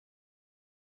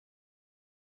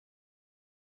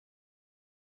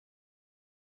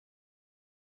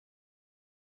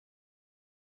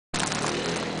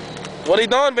What are you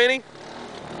doing, Benny?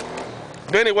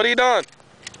 Benny, what are you doing?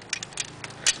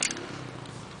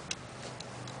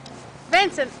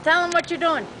 Vincent, tell him what you're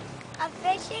doing. I'm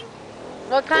fishing.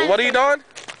 What kind What of are you doing?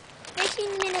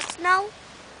 Fishing in the snow.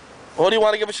 Who do you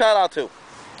want to give a shout out to?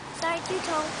 Sorry,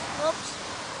 two-tone. Oops.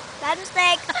 Bad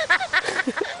mistake.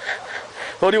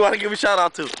 Who do you want to give a shout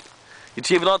out to? You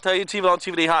Chief, don't tell you Chief, don't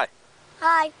Chief, hi.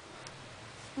 Hi.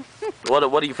 What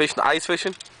are you fishing? Ice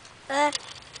fishing?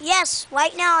 Yes,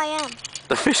 right now I am.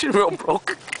 The fishing reel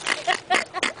broke.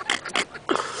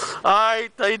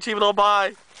 Alright, tell you Chief, don't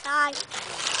bye. Hi.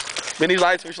 Vinny's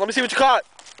ice fishing. Let me see what you caught.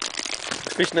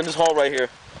 Fishing in this hole right here.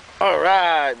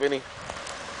 Alright, Vinny.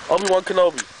 Obi-Wan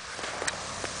Kenobi.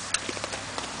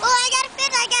 Oh,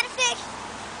 I got a fish.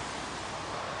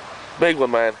 Big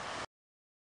one, man.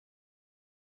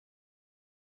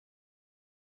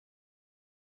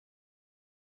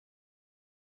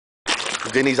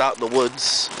 Vinny's out in the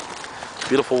woods.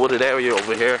 Beautiful wooded area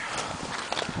over here.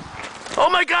 Oh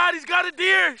my God, he's got a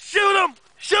deer! Shoot him!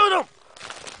 Shoot him!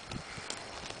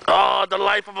 Oh, the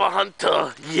life of a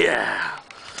hunter. Yeah.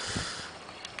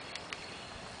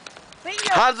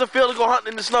 How does it feel to go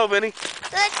hunting in the snow, Vinny?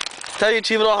 Good. Tell your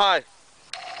Chief-a-do hi.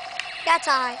 That's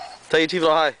hi. Tell your Chief-a-do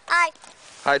hi. Hi.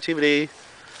 Hi, Chief-a-dee.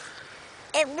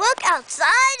 And look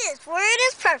outside, where it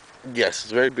is perfect. Yes,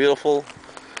 it's very beautiful.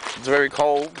 It's very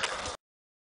cold.